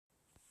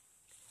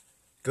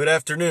Good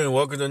afternoon.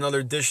 Welcome to another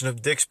edition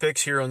of Dick's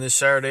Picks here on this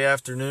Saturday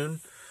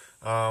afternoon.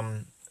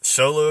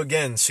 Solo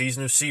again.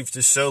 Season of Seats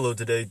just solo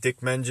today.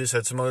 Dick Menges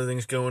had some other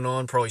things going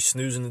on, probably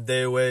snoozing the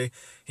day away.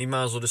 He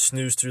might as well just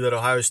snooze through that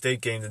Ohio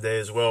State game today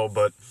as well,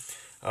 but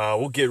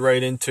we'll get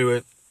right into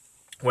it.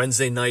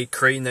 Wednesday night,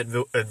 Creighton at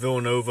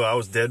Villanova. I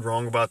was dead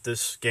wrong about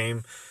this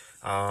game.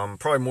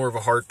 Probably more of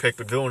a hard pick,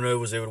 but Villanova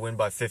was able to win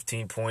by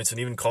 15 points,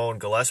 and even Colin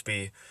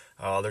Gillespie,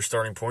 their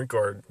starting point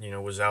guard,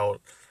 was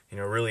out,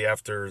 really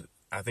after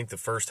I think the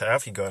first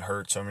half he got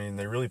hurt. So, I mean,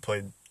 they really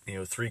played,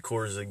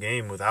 3/4 of the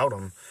game without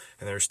him,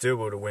 and they were still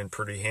able to win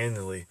pretty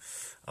handily.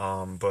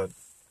 But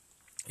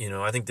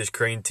I think this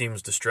Creighton team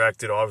was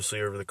distracted, obviously,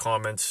 over the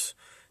comments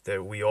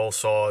that we all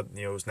saw.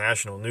 It was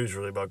national news,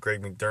 really, about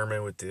Greg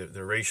McDermott with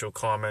the racial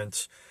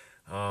comments.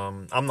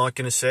 I'm not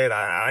going to say it.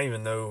 I don't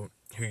even know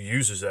who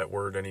uses that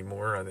word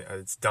anymore.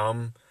 It's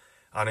dumb,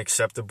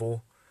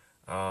 unacceptable.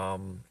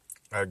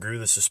 I agree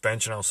with the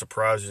suspension. I was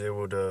surprised he was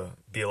able to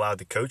be allowed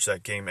to coach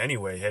that game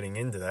anyway, heading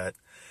into that.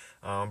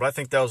 But I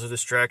think that was a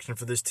distraction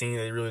for this team.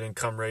 They really didn't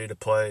come ready to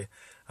play.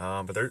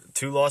 But they're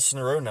 2 losses in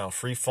a row now,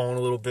 free falling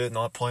a little bit,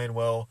 not playing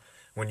well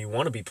when you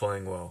want to be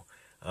playing well.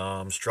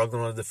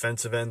 Struggling on the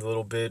defensive end a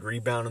little bit,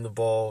 rebounding the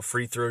ball,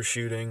 free throw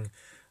shooting.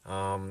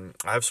 I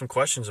have some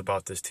questions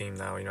about this team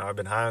now. I've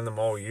been high on them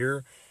all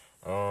year,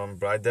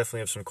 but I definitely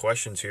have some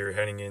questions here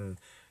heading in,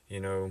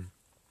 to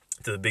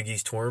the Big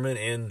East tournament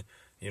and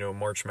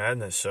March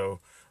Madness. So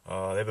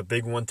they have a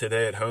big one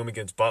today at home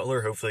against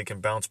Butler. Hopefully they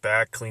can bounce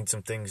back, clean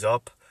some things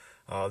up.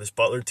 This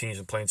Butler team's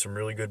been playing some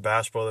really good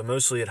basketball. They're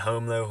mostly at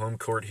home, though, home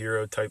court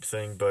hero type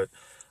thing. But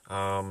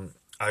I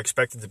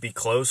expect it to be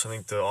close. I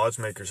think the odds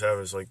makers have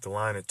is like the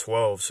line at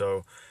 12.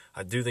 So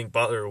I do think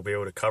Butler will be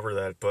able to cover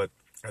that. But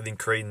I think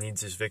Creighton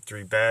needs this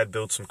victory bad,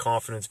 build some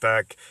confidence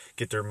back,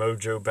 get their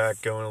mojo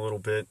back going a little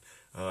bit.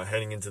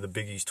 Heading into the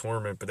Big East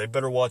tournament. But they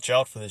better watch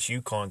out for this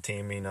UConn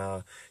team. I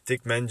mean,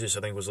 Dick Menges, I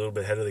think, was a little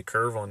bit ahead of the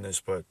curve on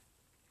this, but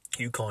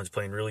UConn's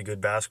playing really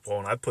good basketball,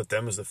 and I'd put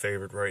them as the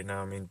favorite right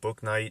now. I mean,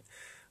 Book Knight,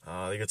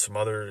 they got some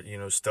other,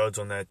 studs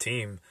on that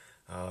team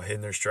hitting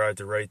their stride at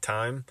the right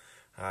time.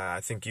 I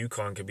think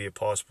UConn could be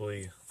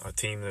possibly a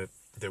team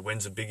that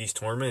wins the Big East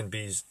tournament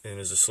and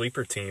is a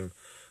sleeper team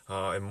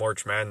in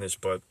March Madness,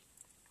 but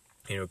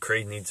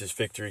Creighton needs this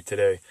victory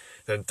today.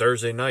 Then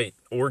Thursday night,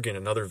 Oregon,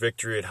 another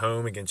victory at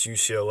home against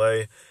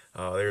UCLA.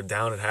 They're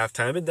down at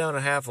halftime. They've been down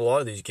at half a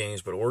lot of these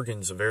games, but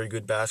Oregon's a very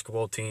good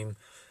basketball team.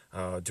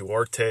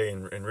 Duarte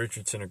and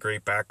Richardson, a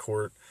great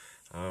backcourt.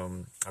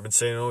 I've been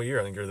saying all year,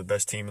 I think they're the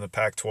best team in the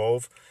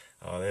Pac-12.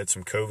 They had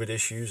some COVID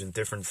issues and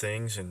different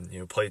things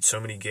and, played so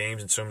many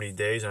games in so many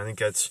days. And I think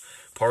that's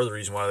part of the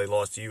reason why they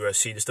lost to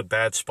USC. Just a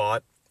bad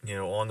spot,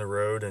 on the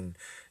road and,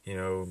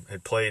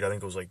 had played, I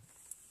think it was like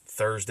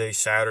Thursday,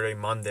 Saturday,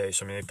 Monday.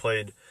 So, I mean, they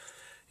played,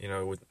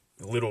 with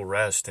little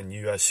rest, and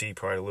USC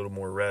probably a little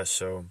more rest.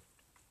 So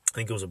I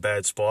think it was a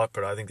bad spot,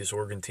 but I think this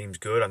Oregon team's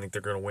good. I think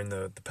they're going to win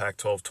the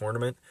Pac-12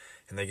 tournament,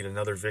 and they get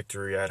another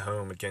victory at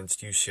home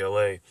against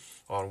UCLA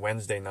on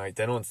Wednesday night.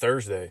 Then on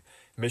Thursday,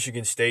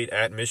 Michigan State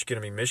at Michigan.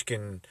 I mean,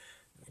 Michigan,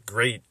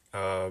 great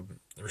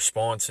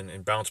response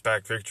and bounce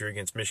back victory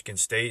against Michigan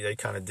State. They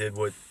kind of did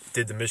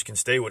to Michigan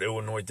State what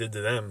Illinois did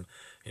to them,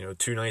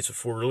 2 nights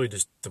before, really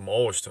just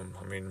demolished them.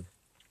 I mean,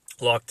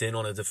 locked in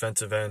on the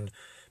defensive end.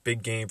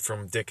 Big game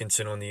from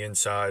Dickinson on the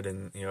inside,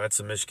 and that's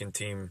the Michigan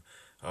team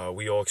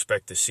we all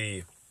expect to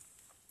see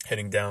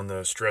heading down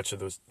the stretch of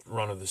the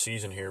run of the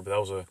season here. But that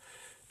was a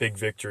big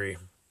victory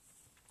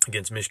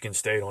against Michigan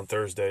State on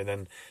Thursday. And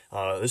then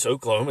this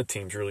Oklahoma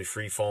team's really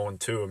free-falling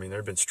too. I mean,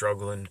 they've been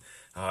struggling.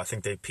 I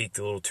think they peaked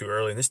a little too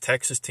early. And this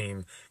Texas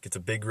team gets a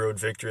big road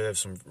victory. They have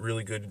some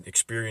really good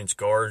experienced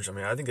guards. I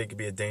mean, I think they could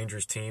be a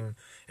dangerous team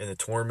in the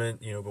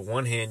tournament. But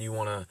one hand, you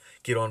want to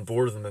get on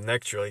board with them. The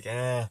next, you're like,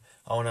 I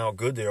don't know how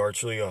good they are.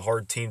 It's really a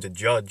hard team to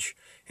judge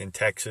in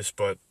Texas.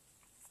 But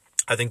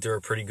I think they're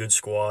a pretty good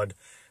squad.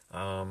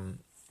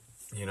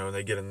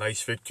 They get a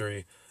nice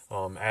victory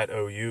at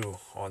OU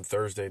on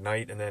Thursday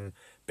night. And then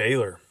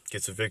Baylor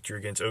gets a victory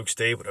against Oak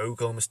State, but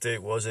Oklahoma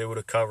State was able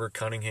to cover.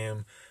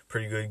 Cunningham,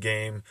 pretty good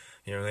game.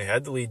 They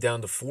had the lead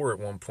down to 4 at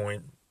one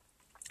point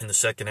in the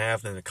second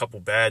half, and then a couple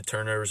bad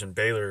turnovers, and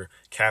Baylor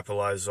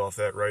capitalizes off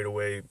that right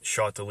away,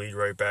 shot the lead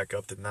right back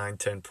up to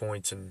 9-10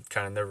 points, and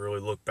kind of never really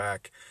looked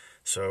back.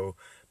 So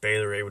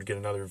Baylor able to get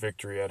another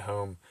victory at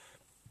home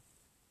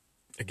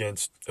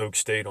against Oak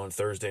State on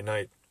Thursday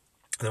night.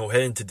 And then we'll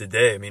head into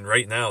today. I mean,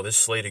 right now, this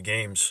slate of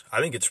games, I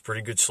think it's a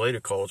pretty good slate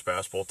of college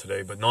basketball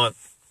today, but not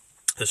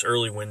this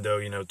early window,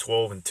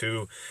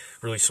 12-2,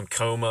 really some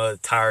coma,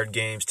 tired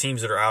games,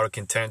 teams that are out of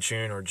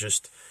contention or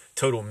just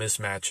total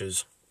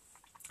mismatches.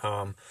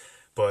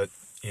 But,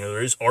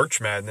 there is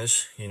Arch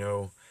Madness,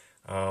 the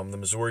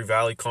Missouri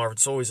Valley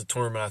Conference. It's always a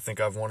tournament I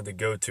think I've wanted to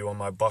go to on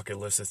my bucket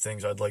list of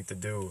things I'd like to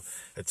do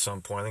at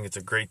some point. I think it's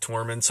a great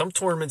tournament. Some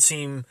tournaments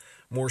seem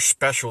more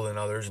special than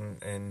others,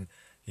 and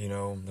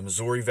the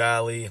Missouri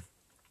Valley,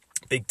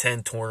 Big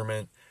Ten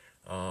tournament,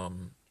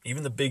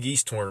 even the Big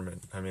East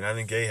tournament. I mean, I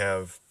think they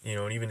have,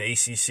 and even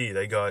ACC,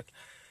 they got,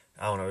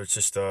 I don't know, it's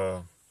just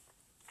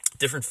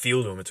different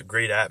feel to them. It's a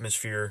great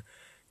atmosphere,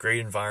 great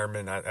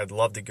environment. I'd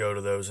love to go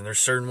to those. And there's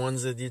certain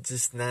ones that you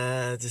just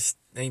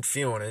ain't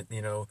feeling it.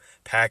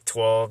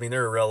 Pac-12. I mean,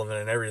 they're irrelevant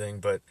and everything,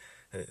 but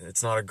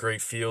it's not a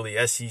great feel.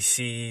 The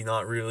SEC,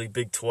 not really.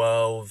 Big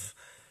 12,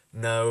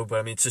 no. But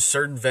I mean, it's just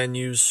certain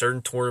venues,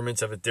 certain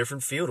tournaments have a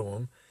different feel to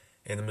them.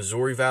 And the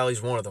Missouri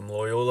Valley's one of them.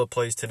 Loyola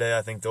plays today.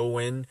 I think they'll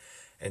win.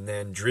 And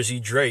then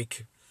Drizzy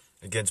Drake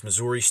against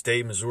Missouri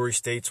State. Missouri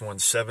State's won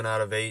 7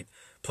 out of 8,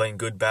 playing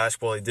good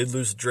basketball. They did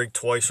lose to Drake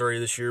twice already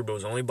this year, but it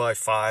was only by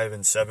 5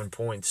 and 7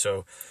 points.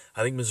 So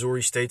I think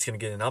Missouri State's going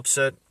to get an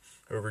upset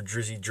over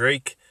Drizzy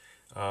Drake.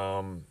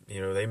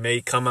 They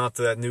may come out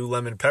to that new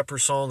Lemon Pepper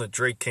song that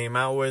Drake came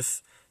out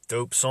with.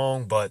 Dope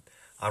song, but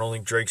I don't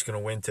think Drake's going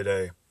to win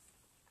today.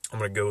 I'm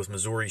going to go with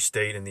Missouri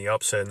State in the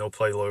upset, and they'll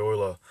play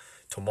Loyola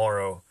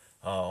tomorrow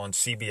on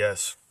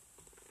CBS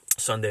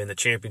Sunday in the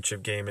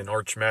championship game in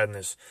Arch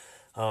Madness.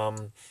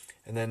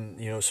 And then,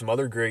 some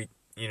other great,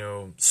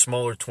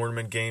 smaller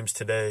tournament games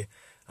today.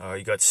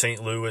 You got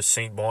St. Louis,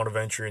 St.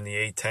 Bonaventure in the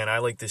A-10. I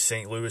like this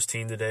St. Louis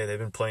team today. They've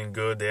been playing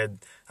good.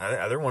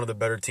 They're one of the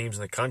better teams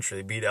in the country.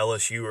 They beat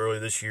LSU earlier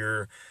this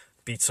year,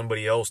 beat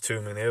somebody else too.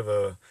 I mean, they have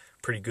a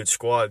pretty good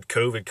squad.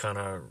 COVID kind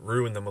of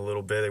ruined them a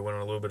little bit. They went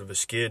on a little bit of a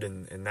skid,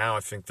 and now I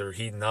think they're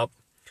heating up.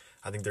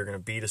 I think they're going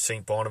to beat a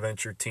St.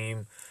 Bonaventure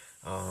team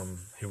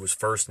who was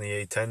first in the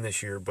A-10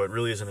 this year, but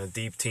really isn't a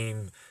deep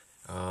team.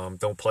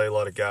 Don't play a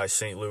lot of guys.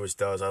 St. Louis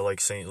does. I like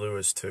St.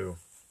 Louis to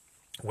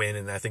win,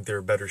 and I think they're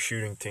a better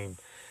shooting team.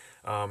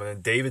 And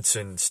then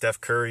Davidson,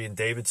 Steph Curry and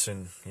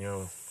Davidson,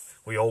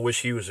 we all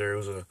wish he was there. It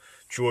was a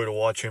joy to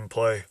watch him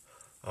play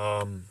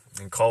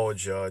in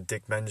college.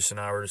 Dick Menges and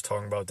I were just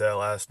talking about that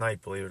last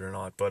night, believe it or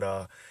not. But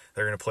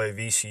they're going to play a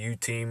VCU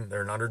team.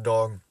 They're an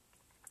underdog.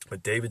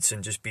 But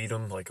Davidson just beat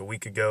them like a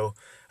week ago.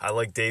 I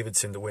like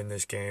Davidson to win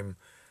this game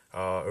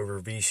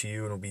over VCU,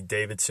 and it'll be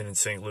Davidson and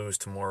St. Louis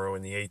tomorrow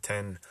in the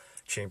A-10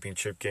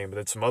 championship game. But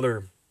then some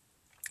other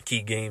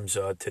key games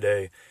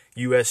today.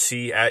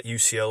 USC at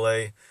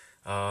UCLA.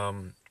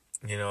 The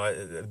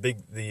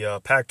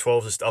Pac-12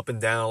 is just up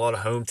and down. A lot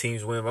of home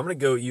teams win. I'm going to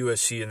go with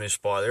USC in this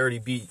spot. They already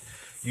beat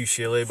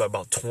UCLA by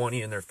about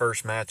 20 in their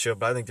first matchup.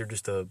 But I think they're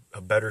just a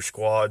better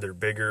squad. They're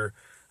bigger.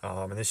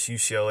 And this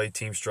UCLA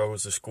team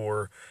struggles to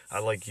score. I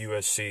like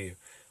USC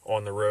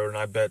on the road, and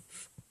I bet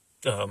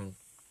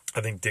I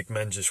think Dick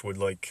Menges would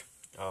like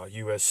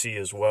USC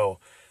as well.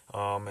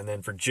 And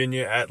then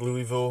Virginia at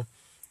Louisville.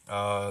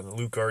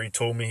 Luke already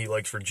told me he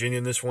likes Virginia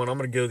in this one. I'm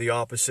going to go the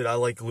opposite. I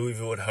like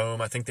Louisville at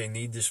home. I think they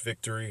need this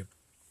victory.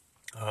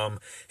 And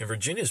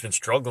Virginia's been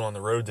struggling on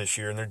the road this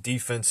year, and their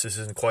defense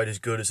isn't quite as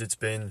good as it's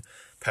been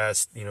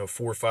past 4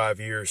 or 5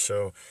 years.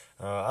 So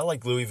I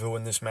like Louisville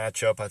in this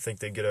matchup. I think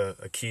they get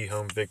a key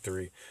home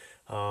victory.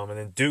 And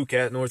then Duke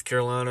at North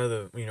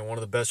Carolina, one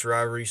of the best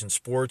rivalries in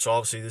sports.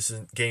 Obviously, this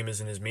game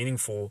isn't as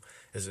meaningful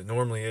as it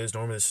normally is.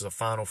 Normally, this is a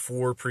Final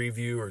Four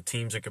preview or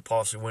teams that could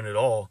possibly win it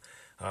all.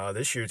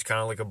 This year, it's kind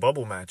of like a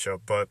bubble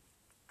matchup, but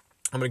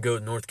I'm going to go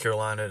with North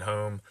Carolina at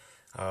home.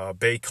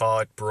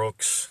 Baycott,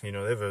 Brooks, they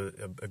have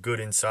a good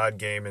inside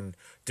game, and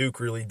Duke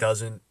really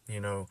doesn't,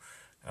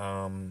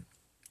 and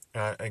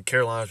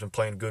Carolina's been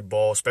playing good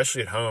ball,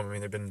 especially at home. I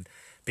mean, they've been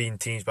beating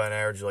teams by an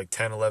average of like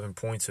 10, 11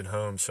 points at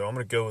home, so I'm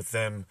going to go with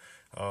them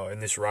in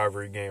this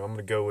rivalry game. I'm going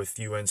to go with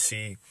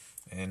UNC,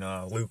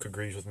 and Luke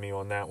agrees with me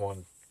on that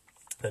one.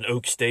 Then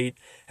Oak State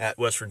at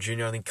West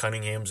Virginia. I think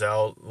Cunningham's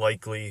out,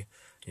 likely.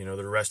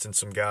 They're resting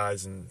some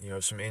guys and,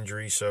 some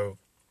injuries, so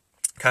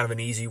kind of an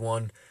easy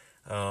one.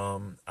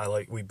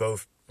 We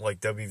both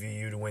like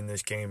WVU to win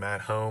this game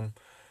at home.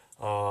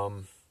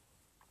 And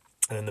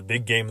then the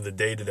big game of the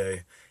day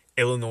today,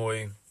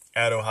 Illinois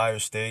at Ohio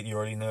State. You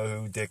already know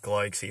who Dick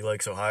likes. He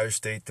likes Ohio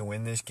State to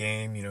win this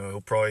game.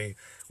 He'll probably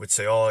would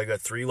say, I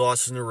got 3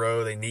 losses in a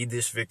row. They need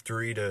this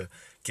victory to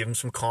give them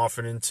some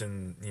confidence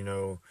and,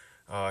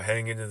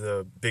 heading into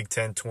the Big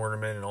Ten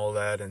tournament and all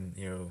that, and,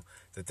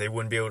 that they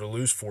wouldn't be able to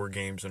lose 4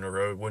 games in a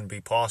row. It wouldn't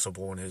be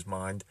possible in his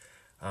mind.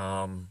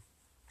 And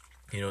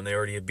they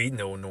already had beaten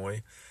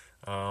Illinois.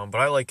 But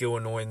I like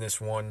Illinois in this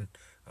one.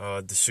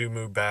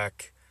 DeSumo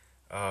back.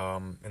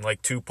 And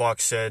like Tupac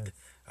said,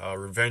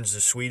 revenge is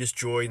the sweetest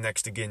joy.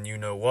 Next again, you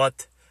know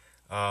what.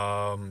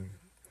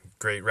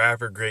 Great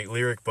rapper, great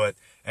lyric. But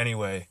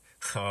anyway,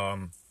 I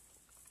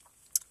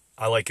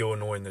like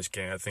Illinois in this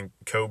game. I think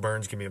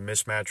Coburn's going to be a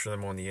mismatch for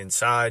them on the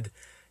inside.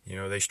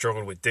 They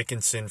struggled with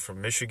Dickinson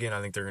from Michigan.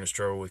 I think they're going to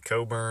struggle with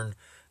Coburn.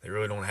 They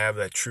really don't have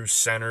that true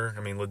center.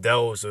 I mean,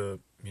 Liddell is a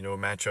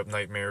matchup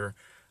nightmare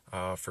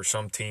for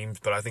some teams,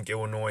 but I think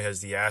Illinois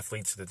has the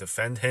athletes to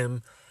defend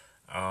him.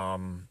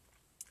 And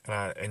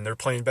they're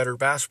playing better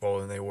basketball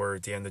than they were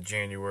at the end of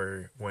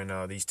January when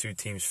these two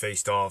teams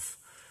faced off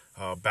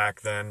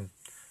back then.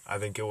 I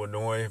think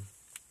Illinois,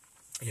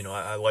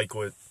 I like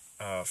what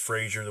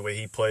Frazier, the way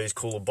he plays,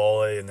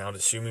 Coulibaly, and now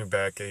DeSumo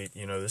back. This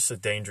is a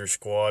dangerous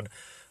squad.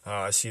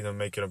 I see them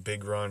making a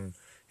big run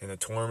in the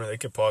tournament. They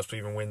could possibly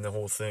even win the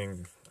whole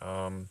thing.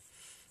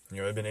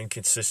 They've been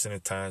inconsistent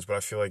at times, but I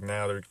feel like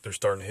now they're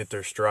starting to hit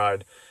their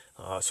stride.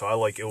 So I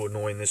like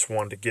Illinois in this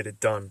one to get it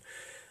done.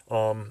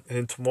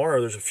 And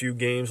tomorrow there's a few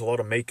games, a lot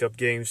of makeup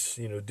games,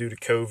 due to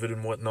COVID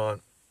and whatnot.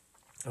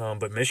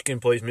 But Michigan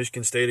plays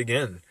Michigan State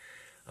again.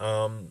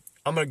 I'm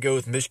going to go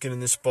with Michigan in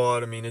this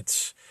spot. I mean,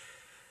 it's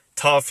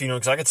tough,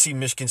 because I could see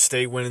Michigan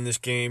State winning this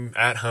game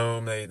at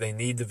home. They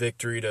need the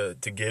victory to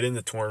get in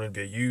the tournament.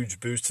 It'd be a huge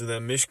boost to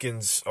them.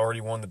 Michigan's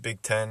already won the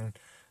Big Ten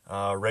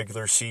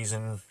regular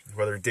season,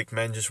 whether Dick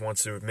Menges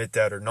wants to admit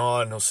that or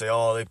not. And he'll say,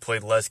 oh, they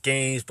played less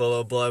games, blah,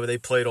 blah, blah. But they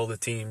played all the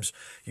teams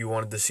you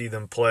wanted to see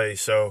them play.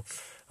 So,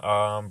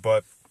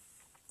 but,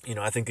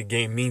 I think a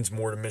game means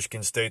more to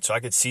Michigan State. So I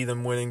could see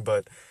them winning,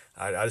 but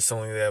I just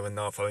don't think they have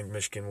enough. I think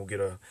Michigan will get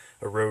a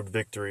road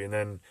victory. And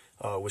then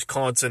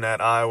Wisconsin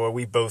at Iowa,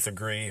 we both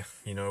agree.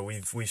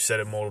 We've said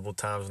it multiple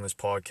times on this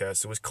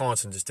podcast.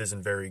 Wisconsin just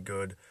isn't very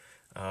good.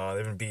 They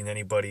haven't beaten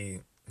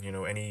anybody,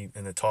 any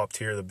in the top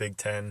tier of the Big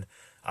Ten.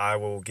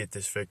 Iowa will get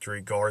this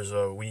victory. Garza,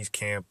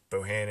 Wieskamp,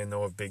 Bohannon,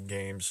 they'll have big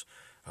games.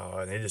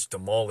 They just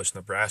demolished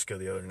Nebraska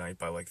the other night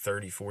by like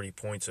 30, 40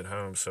 points at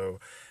home. So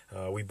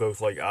we both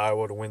like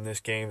Iowa to win this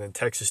game. Then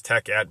Texas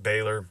Tech at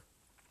Baylor.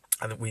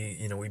 I think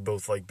we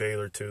both like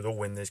Baylor too. They'll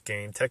win this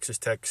game. Texas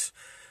Tech's,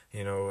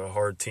 a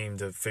hard team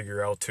to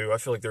figure out too. I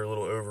feel like they're a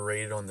little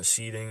overrated on the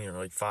seeding.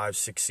 Like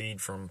 5-6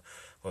 seed from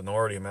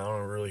Lenardi. I don't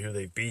know really who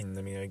they've beaten.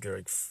 I think they're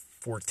like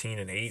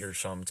 14-8 or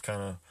something. It's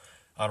kind of,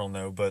 I don't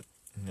know, but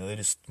they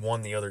just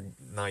won the other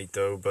night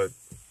though. But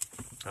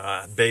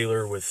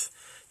Baylor with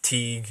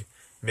Teague,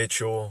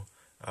 Mitchell,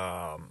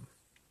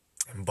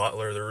 and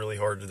Butler, they're really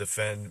hard to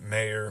defend.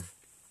 Mayer,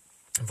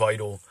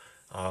 Vital.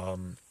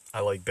 I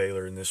like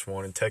Baylor in this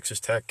one. And Texas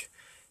Tech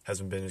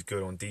hasn't been as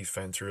good on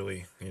defense,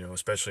 really,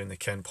 especially in the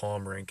Ken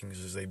Palm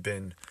rankings as they've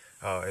been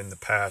in the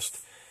past.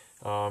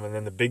 And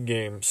then the big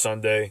game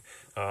Sunday,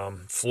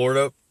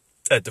 Florida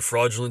at the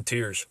Fraudulent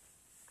Tears.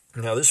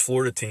 Now, this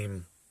Florida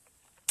team,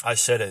 I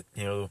said it,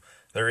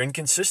 they're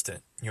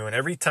inconsistent. And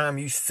every time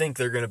you think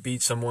they're going to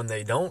beat someone,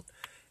 they don't.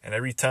 And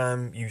every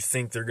time you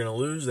think they're going to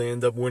lose, they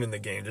end up winning the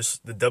game.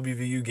 Just the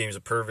WVU game is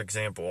a perfect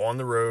example. On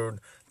the road,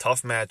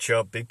 tough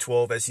matchup, Big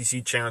 12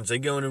 SEC challenge. They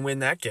go in and win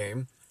that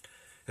game.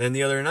 And then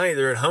the other night,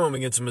 they're at home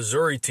against a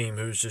Missouri team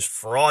who's just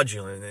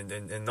fraudulent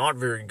and not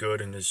very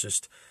good and is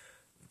just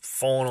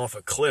fallen off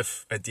a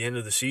cliff at the end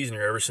of the season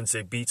here ever since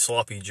they beat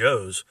Sloppy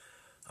Joes.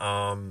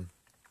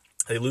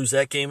 They lose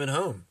that game at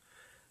home.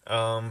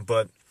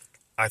 But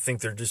I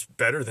think they're just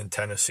better than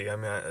Tennessee.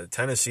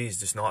 Tennessee is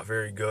just not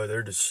very good.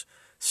 They're just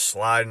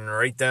sliding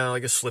right down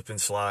like a slip and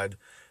slide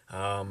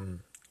on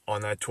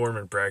that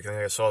tournament bracket. I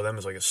think I saw them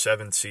as like a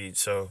 7th seed.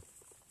 So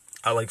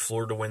I like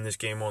Florida to win this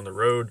game on the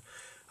road.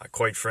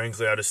 Quite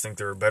frankly, I just think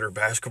they're a better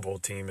basketball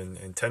team,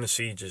 and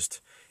Tennessee just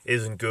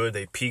isn't good.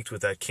 They peaked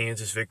with that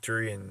Kansas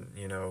victory, and,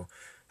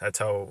 that's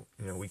how,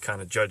 we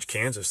kind of judged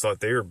Kansas, thought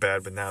they were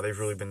bad, but now they've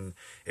really been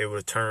able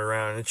to turn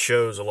around, and it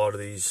shows a lot of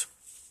these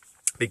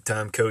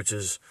big-time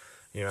coaches,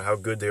 how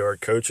good they are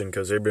at coaching,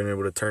 because they've been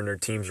able to turn their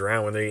teams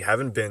around when they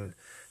haven't been.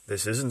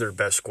 This isn't their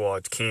best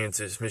squad.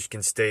 Kansas,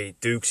 Michigan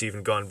State, Duke's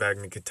even gone back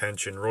into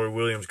contention. Roy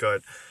Williams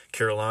got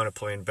Carolina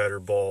playing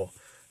better ball.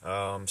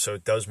 So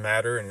it does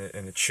matter,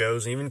 and it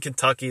shows. Even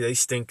Kentucky, they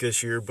stink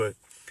this year, but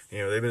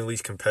they've been at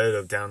least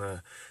competitive down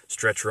the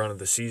stretch run of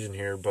the season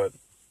here. But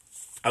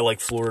I like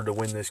Florida to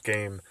win this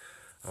game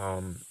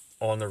on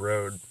the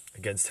road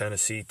against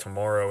Tennessee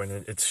tomorrow,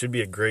 and it should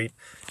be a great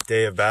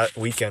day of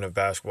weekend of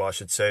basketball, I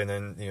should say. And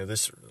then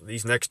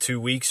these next 2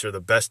 weeks are the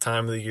best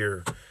time of the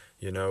year.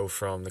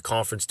 From the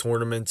conference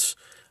tournaments,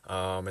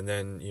 and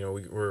then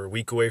we're a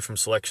week away from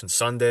Selection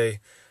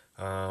Sunday.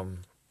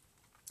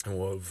 And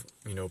we'll have,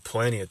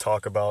 plenty to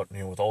talk about,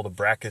 with all the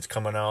brackets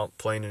coming out,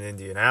 playing in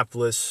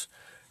Indianapolis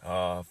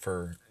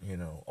for,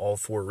 all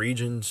 4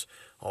 regions,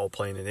 all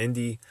playing in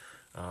Indy.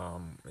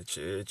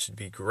 It should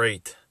be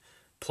great.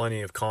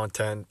 Plenty of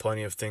content,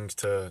 plenty of things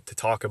to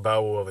talk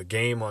about. We'll have a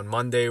game on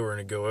Monday we're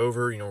going to go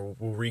over.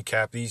 We'll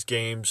recap these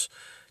games,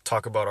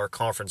 talk about our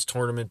conference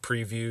tournament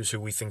previews, who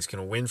we think is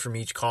going to win from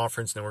each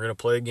conference, and then we're going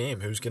to play a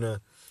game. Who's going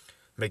to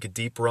make a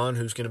deep run,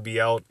 who's going to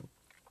be out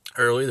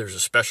early. There's a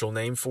special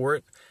name for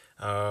it.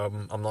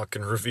 I'm not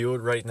going to reveal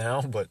it right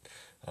now, but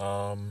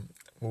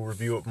we'll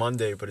review it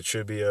Monday. But it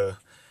should be a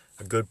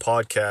good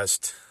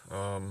podcast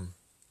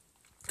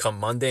come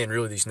Monday, and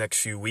really these next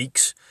few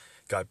weeks.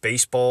 Got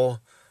baseball,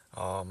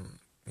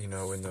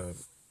 in the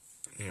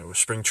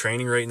spring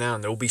training right now,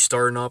 and they'll be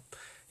starting up.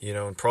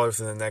 And probably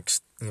within the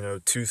next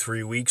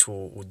 2-3 weeks,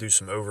 we'll do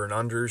some over and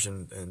unders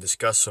and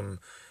discuss some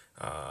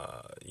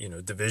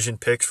division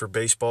picks for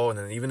baseball, and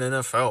then even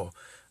NFL.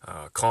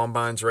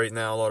 Combines right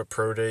now, a lot of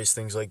pro days,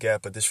 things like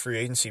that. But this free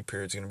agency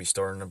period is going to be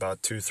starting in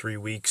about 2-3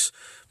 weeks.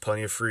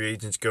 Plenty of free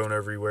agents going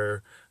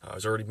everywhere.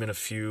 There's already been a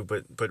few,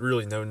 but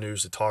really no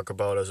news to talk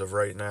about as of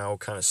right now.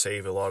 Kind of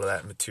save a lot of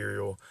that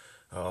material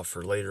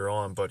for later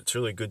on. But it's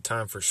really a good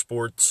time for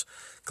sports.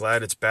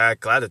 Glad it's back.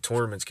 Glad the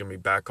tournament's going to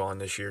be back on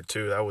this year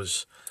too. That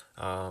was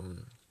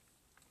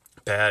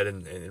bad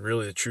and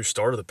really the true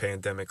start of the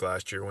pandemic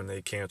last year when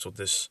they canceled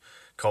this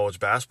college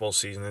basketball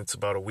season. It's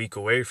about a week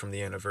away from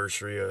the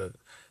anniversary,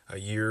 a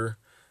year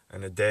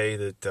and a day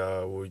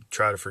that we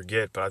try to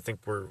forget. But I think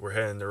we're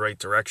heading in the right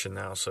direction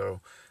now. So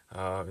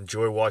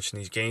enjoy watching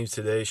these games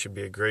today. Should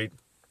be a great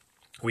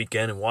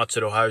weekend, and watch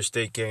that Ohio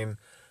State game.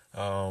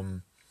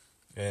 And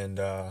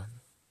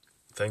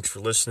thanks for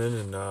listening,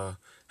 and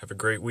have a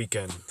great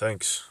weekend.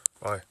 Thanks.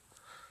 Bye.